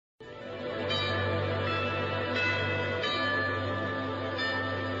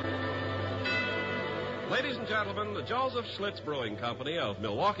Ladies and gentlemen, the Joseph Schlitz Brewing Company of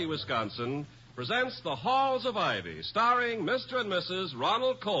Milwaukee, Wisconsin, presents The Halls of Ivy, starring Mr. and Mrs.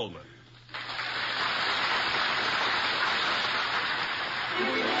 Ronald Colman.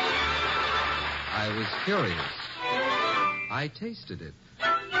 I was curious. I tasted it.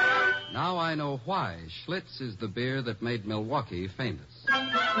 Now I know why Schlitz is the beer that made Milwaukee famous.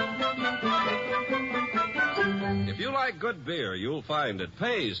 If you like good beer, you'll find it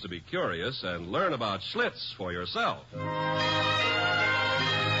pays to be curious and learn about Schlitz for yourself. And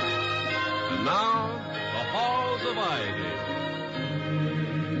now, The Halls of Ivy.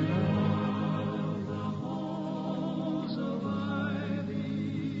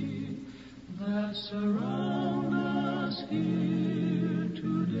 That surround us here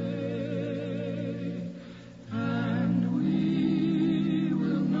today, and we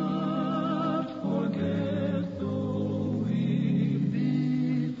will not forget, though we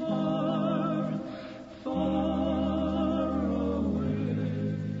be far, far away.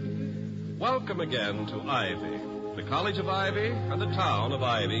 Welcome again to Ivy, the College of Ivy and the town of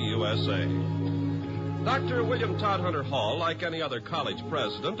Ivy, USA. Dr. William Todhunter Hall, like any other college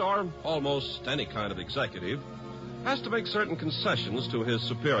president or almost any kind of executive, has to make certain concessions to his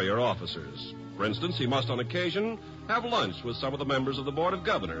superior officers. For instance, he must on occasion have lunch with some of the members of the Board of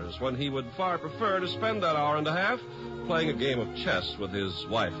Governors when he would far prefer to spend that hour and a half playing a game of chess with his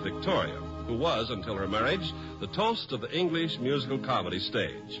wife, Victoria, who was, until her marriage, the toast of the English musical comedy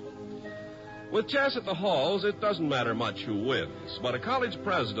stage. With chess at the halls, it doesn't matter much who wins, but a college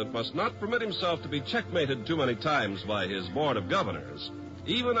president must not permit himself to be checkmated too many times by his Board of Governors,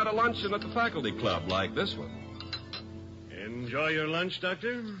 even at a luncheon at the faculty club like this one. Enjoy your lunch,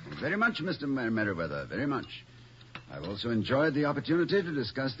 Doctor? Very much, Mr. Merriweather, very much. I've also enjoyed the opportunity to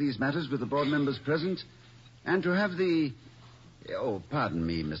discuss these matters with the board members present and to have the... Oh, pardon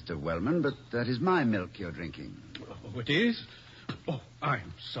me, Mr. Wellman, but that is my milk you're drinking. Oh, it is? Oh,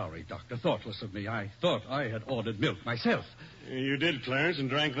 I'm sorry, Doctor. Thoughtless of me. I thought I had ordered milk myself. You did, Clarence, and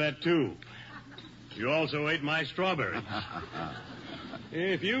drank that, too. You also ate my strawberries.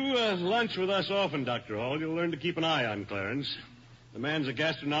 If you lunch with us often, Dr. Hall, you'll learn to keep an eye on Clarence. The man's a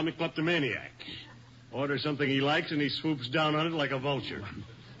gastronomic kleptomaniac. Order something he likes, and he swoops down on it like a vulture.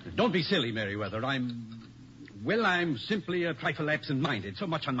 Don't be silly, Merriweather. I'm simply a trifle absent-minded. So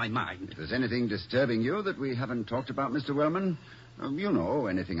much on my mind. If there's anything disturbing you that we haven't talked about, Mr. Wellman, you know,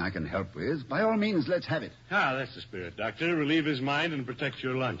 anything I can help with, by all means, let's have it. Ah, that's the spirit, Doctor. Relieve his mind and protect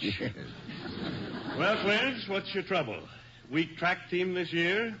your lunch. Yes. Well, Clarence, what's your trouble? Weak track team this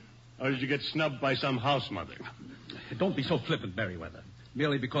year? Or did you get snubbed by some house mother? Don't be so flippant, Merriweather.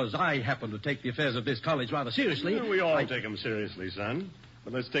 Merely because I happen to take the affairs of this college rather seriously. Well, we all take them seriously, son.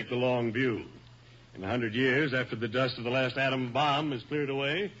 But let's take the long view. In 100 years, after the dust of the last atom bomb is cleared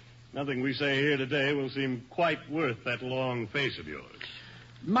away, nothing we say here today will seem quite worth that long face of yours.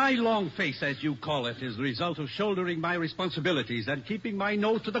 My long face, as you call it, is the result of shouldering my responsibilities and keeping my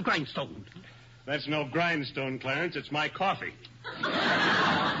nose to the grindstone. That's no grindstone, Clarence. It's my coffee.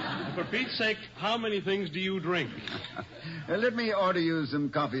 For Pete's sake, how many things do you drink? Let me order you some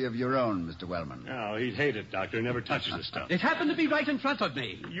coffee of your own, Mr. Wellman. Oh, he'd hate it, Doctor. Never touches the stuff. It happened to be right in front of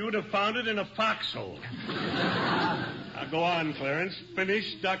me. You'd have found it in a foxhole. Now, go on, Clarence.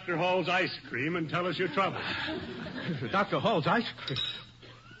 Finish Dr. Hall's ice cream and tell us your trouble. Dr. Hall's ice cream?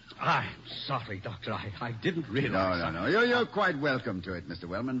 I'm sorry, Doctor. I didn't realize. No. You're quite welcome to it, Mr.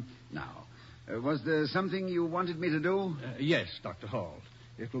 Wellman. Now, was there something you wanted me to do? Yes, Dr. Hall.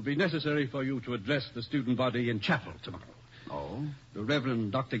 It will be necessary for you to address the student body in chapel tomorrow. Oh? The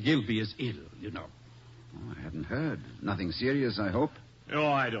Reverend Dr. Gilby is ill, you know. Oh, I hadn't heard. Nothing serious, I hope?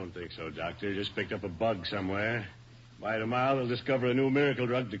 Oh, I don't think so, Doctor. Just picked up a bug somewhere. By tomorrow, they'll discover a new miracle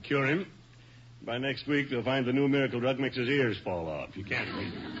drug to cure him. By next week, they'll find the new miracle drug makes his ears fall off. You can't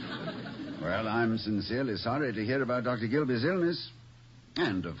wait. Well, I'm sincerely sorry to hear about Dr. Gilby's illness.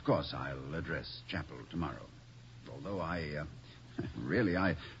 And, of course, I'll address chapel tomorrow. Although I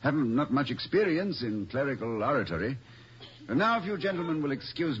haven't not much experience in clerical oratory. And now, if you gentlemen will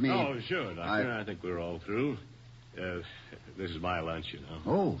excuse me... Oh, sure, Doctor. I think we're all through. This is my lunch, you know.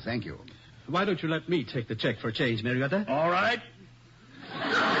 Oh, thank you. Why don't you let me take the check for a change, Merriweather? All right.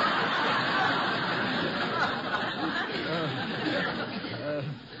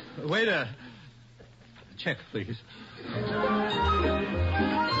 Waiter. Check, please.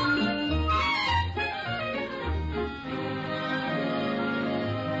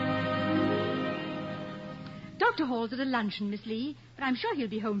 Dr. Hall's at a luncheon, Miss Lee, but I'm sure he'll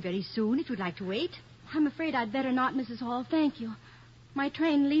be home very soon if you'd like to wait. I'm afraid I'd better not, Mrs. Hall. Thank you. My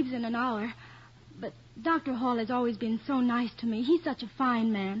train leaves in an hour. But Dr. Hall has always been so nice to me. He's such a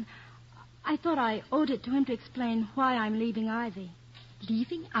fine man. I thought I owed it to him to explain why I'm leaving Ivy.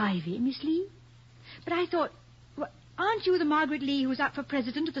 Leaving Ivy, Miss Lee? But I thought... aren't you the Margaret Lee who's up for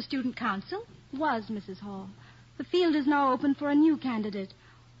president of the student council? Was, Mrs. Hall. The field is now open for a new candidate.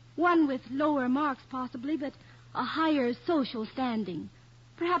 One with lower marks, possibly, but a higher social standing.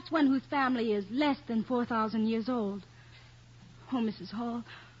 Perhaps one whose family is less than 4,000 years old. Oh, Mrs. Hall,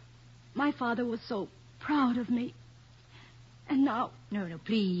 my father was so proud of me. And now... No,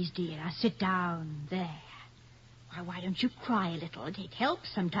 please, dear. Now, sit down. There. Why don't you cry a little? It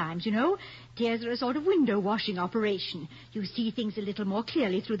helps sometimes, you know. Tears are a sort of window washing operation. You see things a little more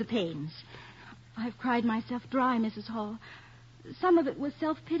clearly through the panes. I've cried myself dry, Mrs. Hall. Some of it was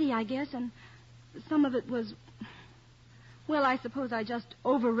self-pity, I guess, and some of it was... Well, I suppose I just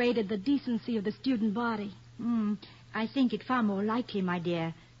overrated the decency of the student body. I think it far more likely, my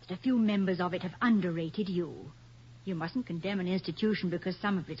dear, that a few members of it have underrated you. You mustn't condemn an institution because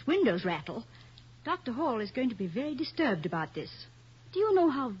some of its windows rattle. Dr. Hall is going to be very disturbed about this. Do you know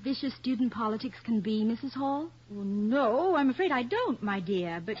how vicious student politics can be, Mrs. Hall? Well, no, I'm afraid I don't, my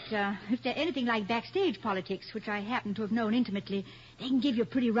dear. But if they're anything like backstage politics, which I happen to have known intimately, they can give you a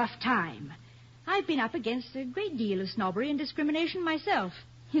pretty rough time. I've been up against a great deal of snobbery and discrimination myself.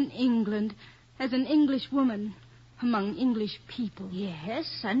 In England, as an English woman, among English people.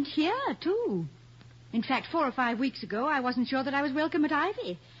 Yes, and here, too. In fact, 4 or 5 weeks ago, I wasn't sure that I was welcome at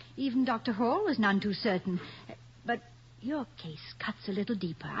Ivy. Even Dr. Hall was none too certain. But your case cuts a little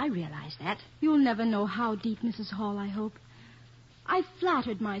deeper. I realize that. You'll never know how deep, Mrs. Hall, I hope. I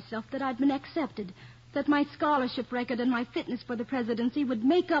flattered myself that I'd been accepted, that my scholarship record and my fitness for the presidency would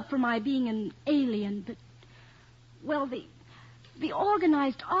make up for my being an alien. But, well, the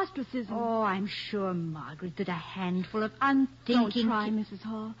organized ostracism... Oh, I'm sure, Margaret, that a handful of unthinking... Don't try, Mrs.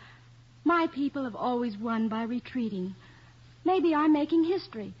 Hall. My people have always won by retreating. Maybe I'm making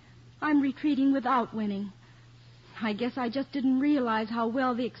history. I'm retreating without winning. I guess I just didn't realize how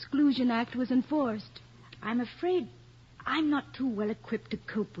well the Exclusion Act was enforced. I'm afraid I'm not too well equipped to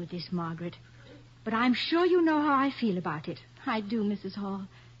cope with this, Margaret. But I'm sure you know how I feel about it. I do, Mrs. Hall,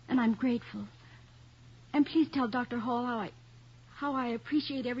 and I'm grateful. And please tell Dr. Hall how I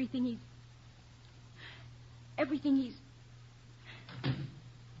appreciate everything he's...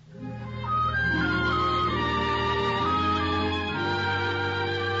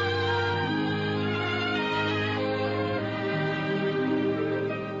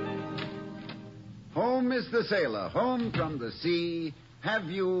 Home is the sailor, home from the sea. Have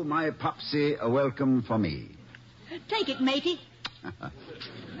you, my Popsy, a welcome for me? Take it, matey. Have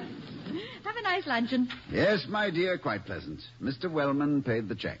a nice luncheon. Yes, my dear, quite pleasant. Mr. Wellman paid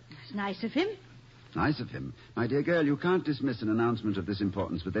the check. It's nice of him. Nice of him. My dear girl, you can't dismiss an announcement of this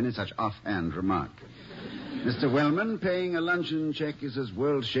importance with any such offhand remark. Mr. Wellman paying a luncheon check is as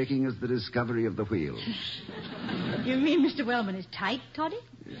world-shaking as the discovery of the wheel. You mean Mr. Wellman is tight, Toddy?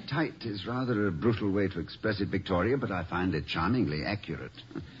 Tight is rather a brutal way to express it, Victoria, but I find it charmingly accurate.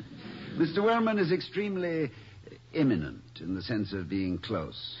 Mr. Wellman is extremely imminent in the sense of being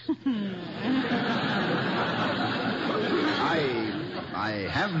close. I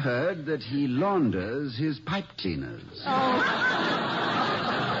have heard that he launders his pipe cleaners.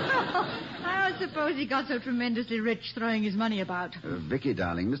 I suppose he got so tremendously rich throwing his money about. Vicky,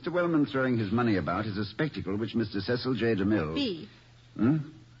 darling, Mr. Wellman throwing his money about is a spectacle which Mr. Cecil J. DeMille... B.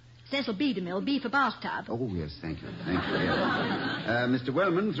 Cecil B. DeMille, B for bathtub. Oh, yes, thank you. Thank you. Yes. Mr.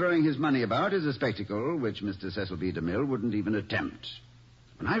 Wellman throwing his money about is a spectacle which Mr. Cecil B. DeMille wouldn't even attempt.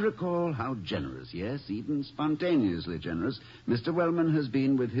 When I recall how generous, yes, even spontaneously generous, Mr. Wellman has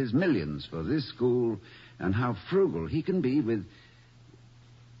been with his millions for this school, and how frugal he can be with...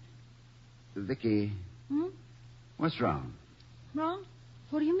 Vicky. What's wrong? Wrong?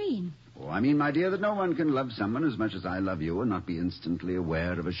 What do you mean? Oh, I mean, my dear, that no one can love someone as much as I love you and not be instantly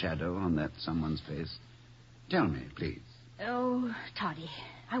aware of a shadow on that someone's face. Tell me, please. Oh, Toddy,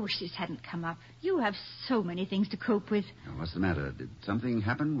 I wish this hadn't come up. You have so many things to cope with. Oh, what's the matter? Did something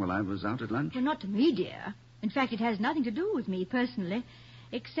happen while I was out at lunch? Well, not to me, dear. In fact, it has nothing to do with me personally,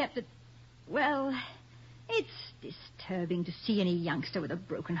 except that, well, it's disturbing to see any youngster with a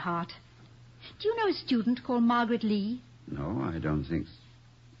broken heart. Do you know a student called Margaret Lee? No, I don't think so.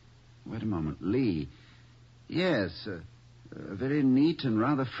 Wait a moment. Lee. Yes, a very neat and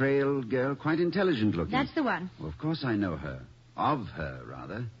rather frail girl, quite intelligent looking. That's the one. Well, of course I know her. Of her,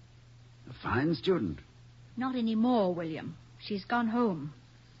 rather. A fine student. Not anymore, William. She's gone home.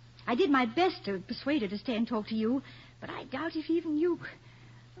 I did my best to persuade her to stay and talk to you, but I doubt if even you...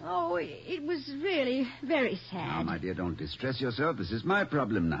 Oh, it was really very sad. Now, my dear, don't distress yourself. This is my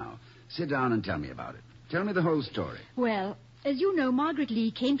problem now. Sit down and tell me about it. Tell me the whole story. Well, As you know, Margaret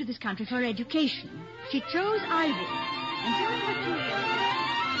Lee came to this country for her education. She chose Ivy. And during her 2 years...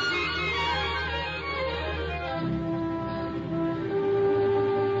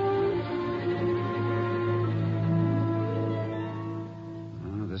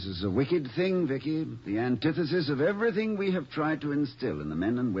 This is a wicked thing, Vicky. The antithesis of everything we have tried to instill in the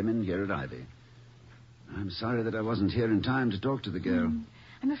men and women here at Ivy. I'm sorry that I wasn't here in time to talk to the girl.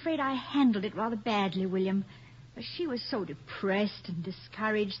 I'm afraid I handled it rather badly, William. She was so depressed and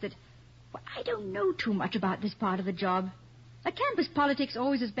discouraged that... Well, I don't know too much about this part of the job. Are campus politics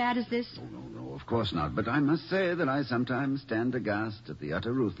always as bad as this? Oh, no, of course not. But I must say that I sometimes stand aghast at the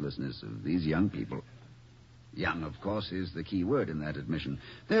utter ruthlessness of these young people. Young, of course, is the key word in that admission.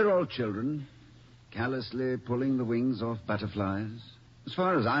 They're all children, callously pulling the wings off butterflies. As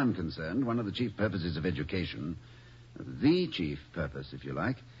far as I'm concerned, one of the chief purposes of education, the chief purpose, if you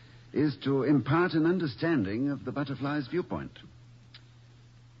like, is to impart an understanding of the butterfly's viewpoint.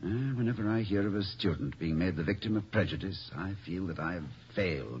 Whenever I hear of a student being made the victim of prejudice, I feel that I've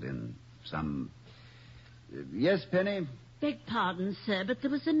failed in some... Yes, Penny? Beg pardon, sir, but there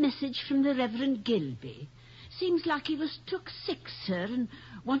was a message from the Reverend Gilby. Seems like he was took sick, sir, and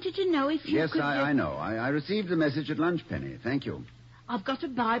wanted to know if you could... Yes, I know. I received the message at lunch, Penny. Thank you. I've got a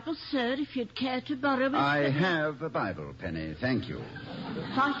Bible, sir, if you'd care to borrow it. I have a Bible, Penny. Thank you.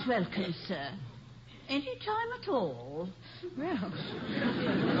 Quite welcome, sir. Any time at all. Well,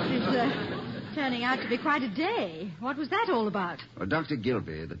 it's turning out to be quite a day. What was that all about? Well, Dr.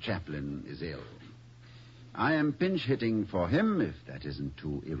 Gilby, the chaplain, is ill. I am pinch-hitting for him, if that isn't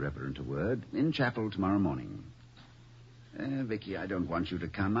too irreverent a word, in chapel tomorrow morning. Vicky, I don't want you to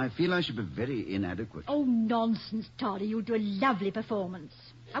come. I feel I should be very inadequate. Oh, nonsense, Toddy. You'll do a lovely performance.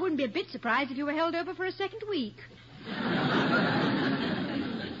 I wouldn't be a bit surprised if you were held over for a second week.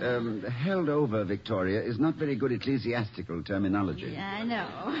 Held over, Victoria, is not very good ecclesiastical terminology. Yeah, I know.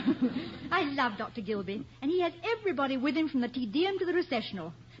 I love Dr. Gilby, and he has everybody with him from the Te Deum to the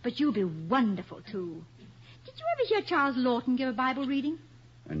recessional. But you'll be wonderful, too. Did you ever hear Charles Lawton give a Bible reading?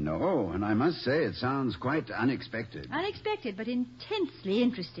 No, and I must say it sounds quite unexpected. Unexpected, but intensely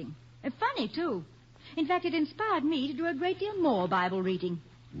interesting. Funny, too. In fact, it inspired me to do a great deal more Bible reading.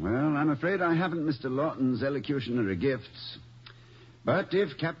 Well, I'm afraid I haven't Mr. Lawton's elocutionary gifts. But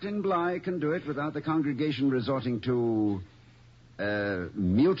if Captain Bligh can do it without the congregation resorting to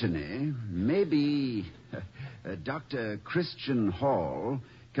mutiny, maybe Dr. Christian Hall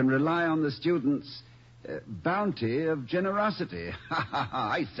can rely on the students' bounty of generosity.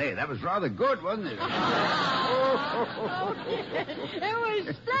 I say, that was rather good, wasn't it? Oh, yes. It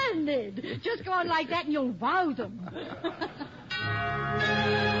was splendid. Just go on like that and you'll wow them.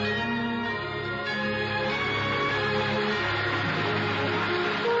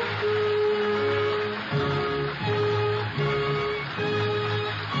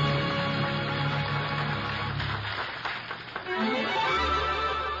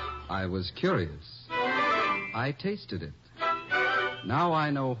 I was curious. I tasted it. Now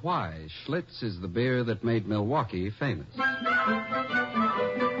I know why Schlitz is the beer that made Milwaukee famous.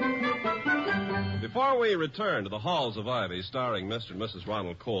 Before we return to the halls of Ivy, starring Mr. and Mrs.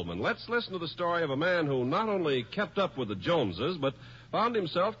 Ronald Coleman, let's listen to the story of a man who not only kept up with the Joneses, but found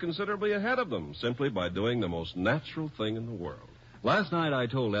himself considerably ahead of them simply by doing the most natural thing in the world. Last night I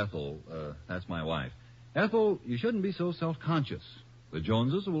told Ethel, that's my wife, Ethel, you shouldn't be so self-conscious. The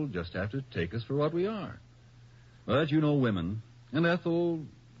Joneses will just have to take us for what we are. But you know women. And Ethel,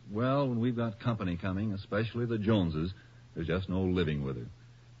 well, when we've got company coming, especially the Joneses, there's just no living with her.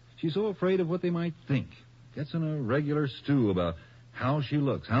 She's so afraid of what they might think. Gets in a regular stew about how she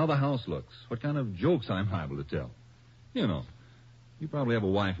looks, how the house looks, what kind of jokes I'm liable to tell. You know, you probably have a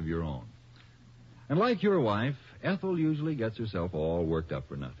wife of your own. And like your wife, Ethel usually gets herself all worked up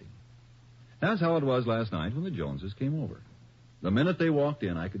for nothing. That's how it was last night when the Joneses came over. The minute they walked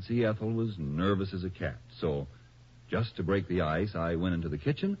in, I could see Ethel was nervous as a cat. So, just to break the ice, I went into the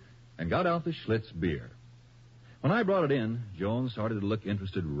kitchen and got out the Schlitz beer. When I brought it in, Jones started to look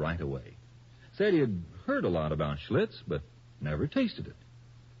interested right away. Said he had heard a lot about Schlitz, but never tasted it.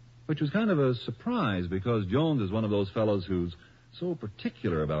 Which was kind of a surprise because Jones is one of those fellows who's so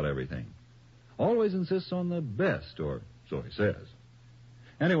particular about everything. Always insists on the best, or so he says.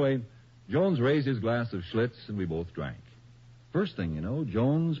 Anyway, Jones raised his glass of Schlitz and we both drank. First thing you know,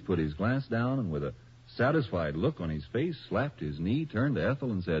 Jones put his glass down and with a satisfied look on his face, slapped his knee, turned to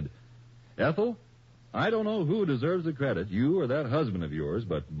Ethel and said, Ethel, I don't know who deserves the credit, you or that husband of yours,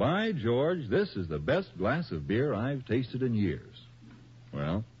 but by George, this is the best glass of beer I've tasted in years.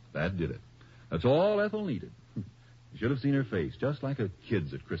 Well, that did it. That's all Ethel needed. You should have seen her face, just like a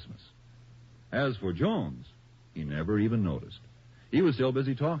kid's at Christmas. As for Jones, He never even noticed. He was still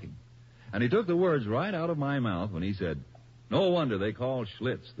busy talking. And he took the words right out of my mouth when he said, "No wonder they call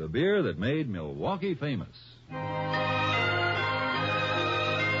Schlitz the beer that made Milwaukee famous."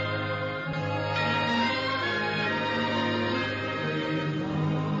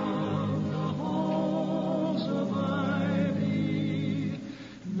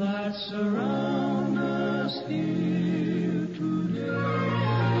 That surround us here today.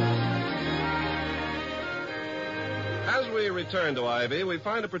 As we return to Ivy, we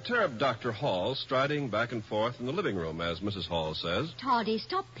find a perturbed Dr. Hall striding back and forth in the living room, as Mrs. Hall says. Toddy,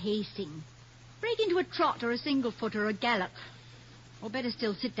 stop pacing. Break into a trot or a single foot or a gallop. Or better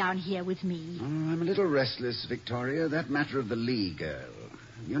still, sit down here with me. Oh, I'm a little restless, Victoria. That matter of the Lee girl.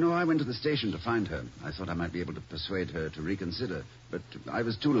 You know, I went to the station to find her. I thought I might be able to persuade her to reconsider, but I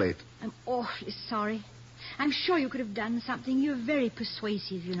was too late. I'm awfully sorry. I'm sure you could have done something. You're very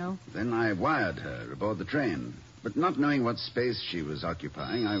persuasive, you know. Then I wired her aboard the train. But not knowing what space she was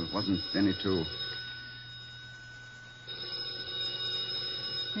occupying, I wasn't any too...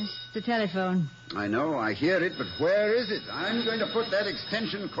 It's the telephone. I know, I hear it, but where is it? I'm going to put that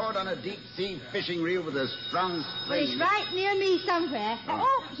extension cord on a deep-sea fishing reel with a strong Well, string. it's right near me somewhere.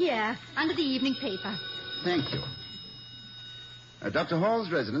 Oh, here, under the evening paper. Thank you. Dr.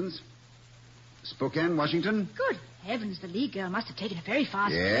 Hall's residence, Spokane, Washington? Good heavens, the Lee girl must have taken a very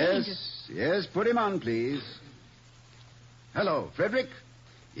fast Yes, plane yes, put him on, please. Hello, Frederick?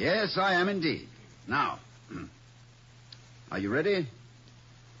 Yes, I am indeed. Now, are you ready?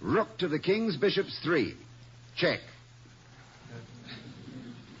 Rook to the King's Bishops 3. Check.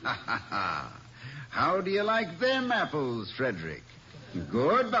 Ha, ha, ha. How do you like them apples, Frederick?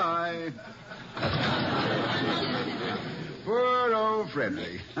 Goodbye. Poor old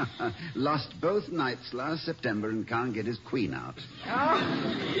Frederick. Lost both nights last September and can't get his queen out.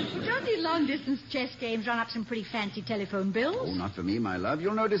 Oh, don't these long-distance chess games run up some pretty fancy telephone bills? Oh, not for me, my love.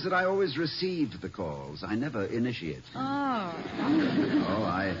 You'll notice that I always receive the calls. I never initiate. Oh. Oh,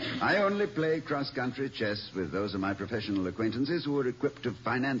 I only play cross-country chess with those of my professional acquaintances who are equipped to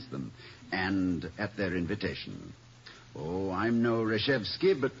finance them, and at their invitation. Oh, I'm no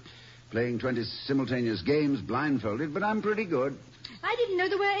Reshevsky, but playing 20 simultaneous games blindfolded, but I'm pretty good. I didn't know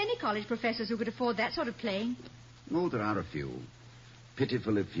there were any college professors who could afford that sort of playing. Oh, there are a few.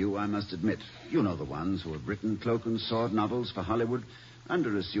 Pitifully few, I must admit. You know the ones who have written cloak and sword novels for Hollywood,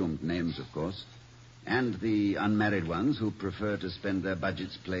 under assumed names, of course. And the unmarried ones who prefer to spend their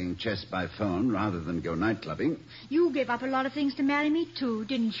budgets playing chess by phone rather than go night clubbing. You gave up a lot of things to marry me, too,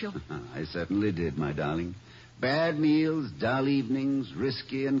 didn't you? I certainly did, my darling. Bad meals, dull evenings,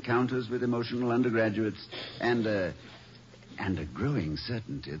 risky encounters with emotional undergraduates, and a growing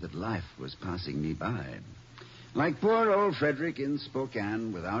certainty that life was passing me by. Like poor old Frederick in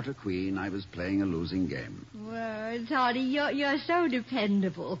Spokane, without a queen, I was playing a losing game. Well, Toddy, you're so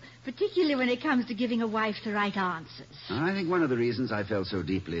dependable, particularly when it comes to giving a wife the right answers. I think one of the reasons I fell so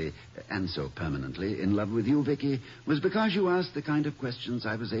deeply and so permanently in love with you, Vicky, was because you asked the kind of questions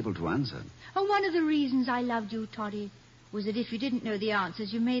I was able to answer. And one of the reasons I loved you, Toddy, was that if you didn't know the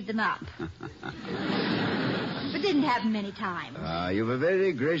answers, you made them up. But didn't happen many times. You've a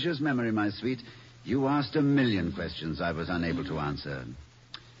very gracious memory, my sweet. You asked a million questions I was unable to answer.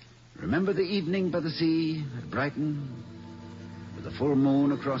 Remember the evening by the sea at Brighton? With the full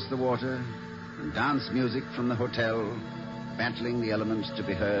moon across the water and dance music from the hotel, battling the elements to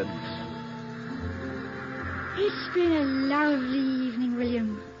be heard. It's been a lovely evening,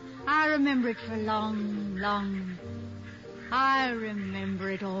 William. I remember it for long, long. I remember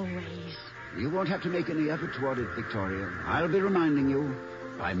it always. You won't have to make any effort toward it, Victoria. I'll be reminding you.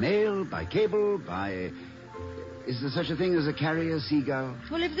 By mail, by cable, by... Is there such a thing as a carrier seagull?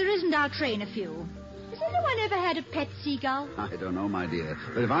 Well, if there isn't, I'll train a few. Has anyone ever had a pet seagull? I don't know, my dear.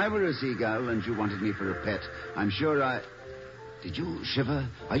 But if I were a seagull and you wanted me for a pet, I'm sure I... Did you shiver?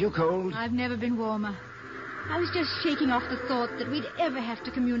 Are you cold? I've never been warmer. I was just shaking off the thought that we'd ever have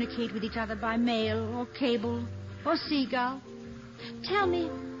to communicate with each other by mail or cable or seagull. Tell me,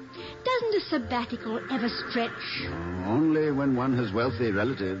 doesn't a sabbatical ever stretch? Only when one has wealthy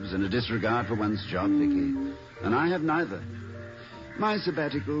relatives and a disregard for one's job, Vicky. And I have neither. My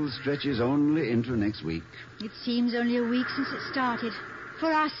sabbatical stretches only into next week. It seems only a week since it started.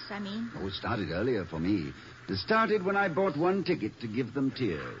 For us, I mean. Oh, it started earlier for me. It started when I bought one ticket to give them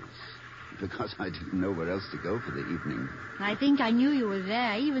tears. Because I didn't know where else to go for the evening. I think I knew you were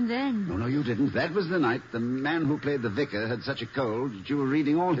there, even then. No, you didn't. That was the night the man who played the vicar had such a cold that you were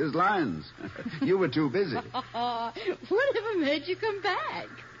reading all his lines. You were too busy. Whatever made you come back?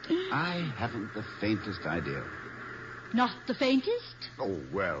 I haven't the faintest idea. Not the faintest? Oh,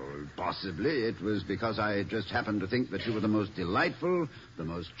 well, possibly. It was because I just happened to think that you were the most delightful, the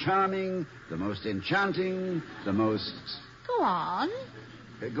most charming, the most enchanting, the most... Go on.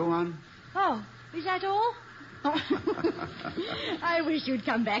 Go on. Oh, is that all? I wish you'd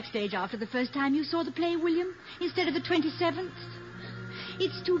come backstage after the first time you saw the play, William, instead of the 27th.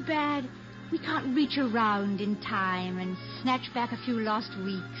 It's too bad we can't reach around in time and snatch back a few lost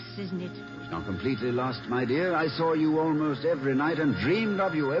weeks, isn't it? It's not completely lost, my dear. I saw you almost every night and dreamed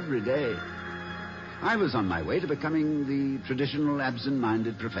of you every day. I was on my way to becoming the traditional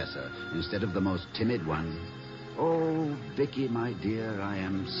absent-minded professor instead of the most timid one. Oh, Vicky, my dear, I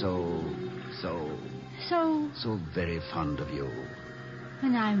am so very fond of you.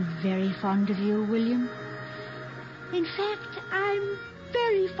 And I'm very fond of you, William. In fact, I'm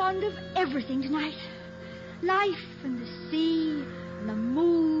very fond of everything tonight. Life and the sea and the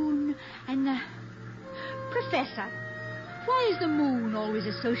moon and the... Professor, why is the moon always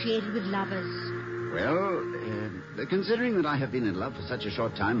associated with lovers? Well, considering that I have been in love for such a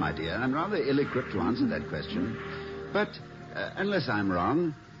short time, my dear, I'm rather ill-equipped to answer that question. But, unless I'm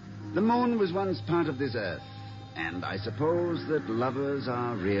wrong, the moon was once part of this earth. And I suppose that lovers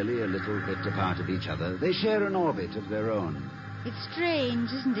are really a little bit a part of each other. They share an orbit of their own. It's strange,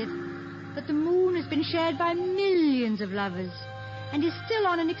 isn't it? That the moon has been shared by millions of lovers and is still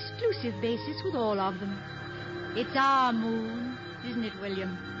on an exclusive basis with all of them. It's our moon, isn't it,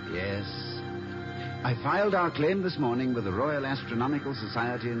 William? Yes. I filed our claim this morning with the Royal Astronomical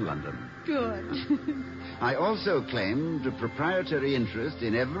Society in London. Good. I also claimed a proprietary interest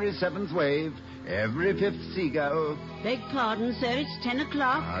in every seventh wave, every fifth seagull. Beg pardon, sir, it's 10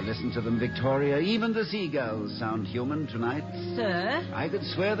 o'clock. Ah, listen to them, Victoria. Even the seagulls sound human tonight. Sir? I could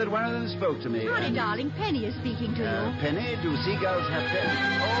swear that one of them spoke to me. Honey, darling, Penny is speaking to you. Penny? Do seagulls have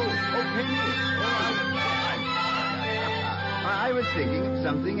pennies? Oh, Penny. I was thinking of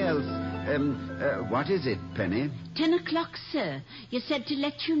something else. What is it, Penny? 10 o'clock, sir. You said to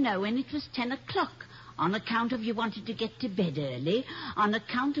let you know when it was 10 o'clock. On account of you wanted to get to bed early. On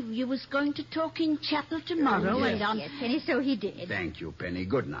account of you was going to talk in chapel tomorrow. Yes, Penny, so he did. Thank you, Penny.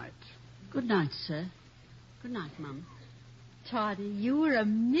 Good night. Good night, sir. Good night, Mum. Toddy, you were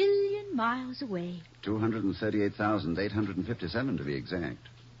 1,000,000 miles away. 238,857 to be exact.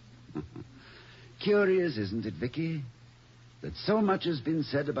 Curious, isn't it, Vicky? That so much has been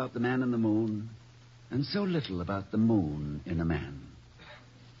said about the man in the moon, and so little about the moon in a man.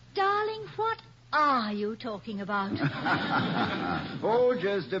 Darling, what are you talking about? Oh,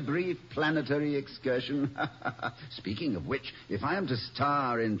 just a brief planetary excursion. Speaking of which, if I am to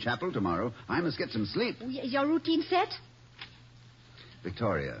star in chapel tomorrow, I must get some sleep. Is your routine set?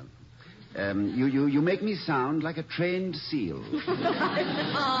 Victoria, you make me sound like a trained seal.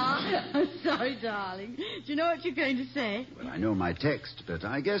 I'm sorry, darling. Do you know what you're going to say? Well, I know my text, but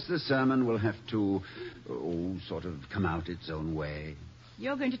I guess the sermon will have to, sort of come out its own way.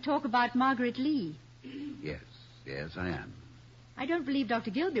 You're going to talk about Margaret Lee. Yes, I am. I don't believe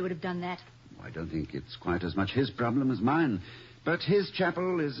Dr. Gilby would have done that. I don't think it's quite as much his problem as mine. But his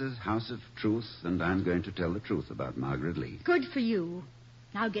chapel is a house of truth, and I'm going to tell the truth about Margaret Lee. Good for you.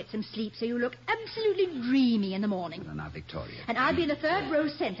 Now get some sleep so you look absolutely dreamy in the morning. Well, now, Victoria. And I'll be in the third row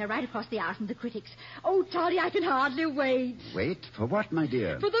center right across the aisle from the critics. Oh, Toddy, I can hardly wait. Wait? For what, my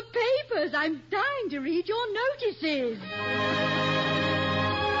dear? For the papers. I'm dying to read your notices.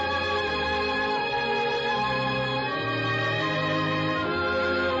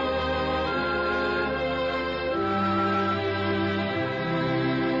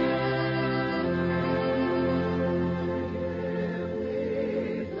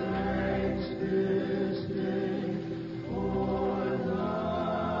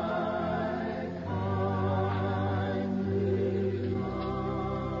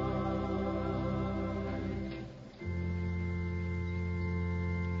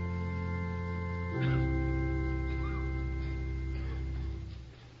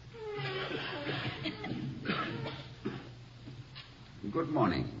 Good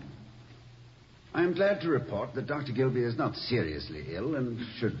morning. I am glad to report that Dr. Gilby is not seriously ill and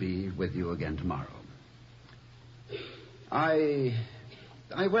should be with you again tomorrow. I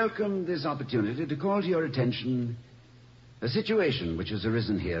welcome this opportunity to call to your attention a situation which has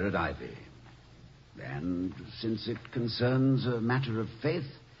arisen here at Ivy. And since it concerns a matter of faith,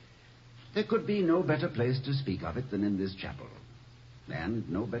 there could be no better place to speak of it than in this chapel. And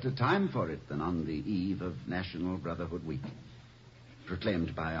no better time for it than on the eve of National Brotherhood Week,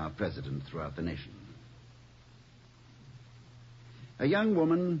 proclaimed by our president throughout the nation. A young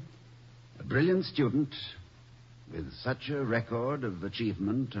woman, a brilliant student, with such a record of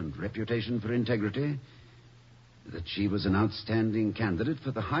achievement and reputation for integrity, that she was an outstanding candidate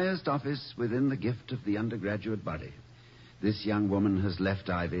for the highest office within the gift of the undergraduate body. This young woman has left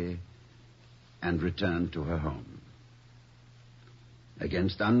Ivy and returned to her home.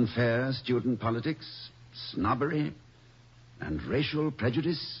 Against unfair student politics, snobbery, and racial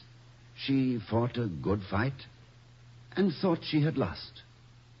prejudice, she fought a good fight and thought she had lost.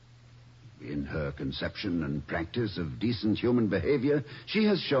 In her conception and practice of decent human behavior, she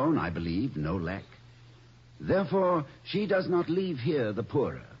has shown, I believe, no lack. Therefore, she does not leave here the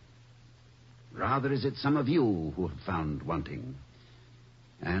poorer. Rather is it some of you who have found wanting.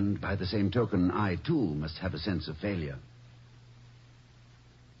 And by the same token, I, too, must have a sense of failure.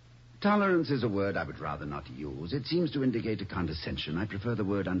 Tolerance is a word I would rather not use. It seems to indicate a condescension. I prefer the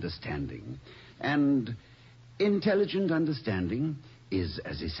word understanding. And intelligent understanding is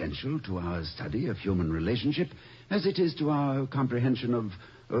as essential to our study of human relationship as it is to our comprehension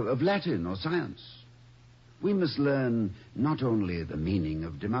of Latin or science. We must learn not only the meaning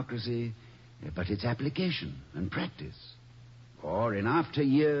of democracy, but its application and practice. For in after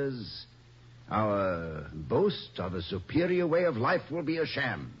years, our boast of a superior way of life will be a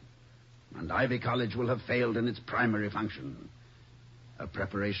sham, and Ivy College will have failed in its primary function, a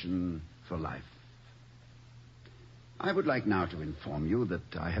preparation for life. I would like now to inform you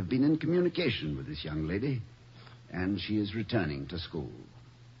that I have been in communication with this young lady, and she is returning to school.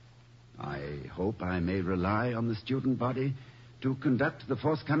 I hope I may rely on the student body to conduct the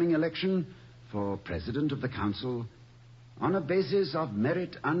forthcoming election for president of the council on a basis of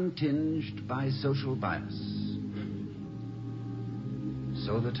merit untinged by social bias,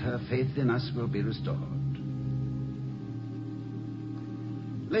 so that her faith in us will be restored.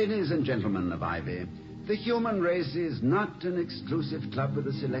 Ladies and gentlemen of Ivy, the human race is not an exclusive club with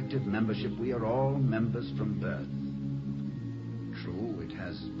a selective membership. We are all members from birth. True, it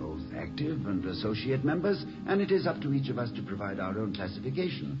has both active and associate members, and it is up to each of us to provide our own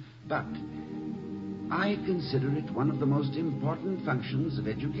classification. But I consider it one of the most important functions of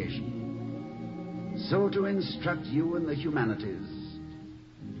education, so to instruct you in the humanities,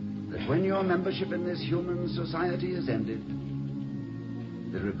 that when your membership in this human society is ended,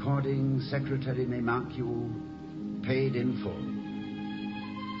 the recording secretary may mark you paid in full.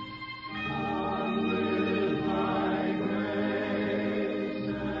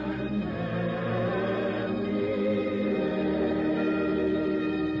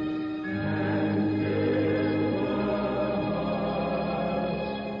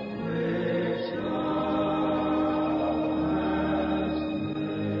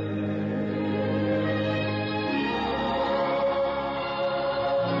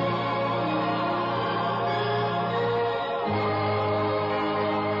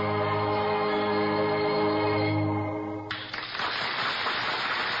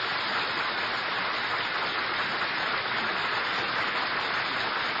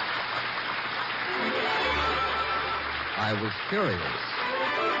 I was curious.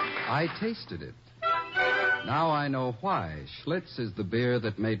 I tasted it. Now I know why Schlitz is the beer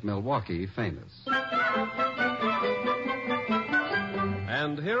that made Milwaukee famous.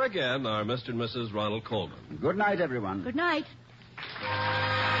 And here again are Mr. and Mrs. Ronald Coleman. Good night, everyone. Good night.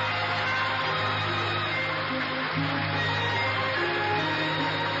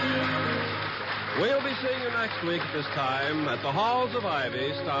 We'll be seeing you next week at this time at the Halls of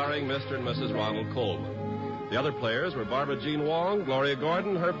Ivy, starring Mr. and Mrs. Ronald Coleman. The other players were Barbara Jean Wong, Gloria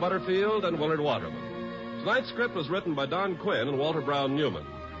Gordon, Herb Butterfield, and Willard Waterman. Tonight's script was written by Don Quinn and Walter Brown Newman.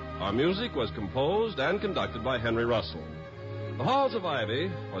 Our music was composed and conducted by Henry Russell. The Halls of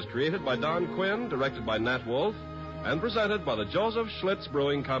Ivy was created by Don Quinn, directed by Nat Wolf, and presented by the Joseph Schlitz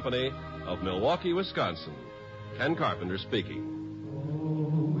Brewing Company of Milwaukee, Wisconsin. Ken Carpenter speaking.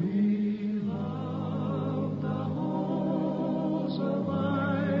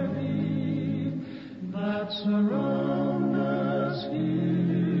 Surround us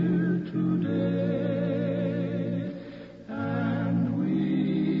here today, and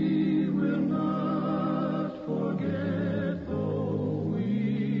we will not forget, though we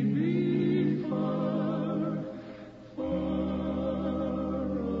be far, far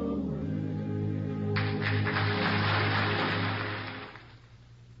away.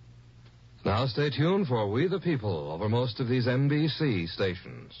 Now stay tuned for We the People over most of these NBC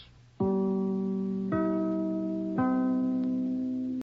stations.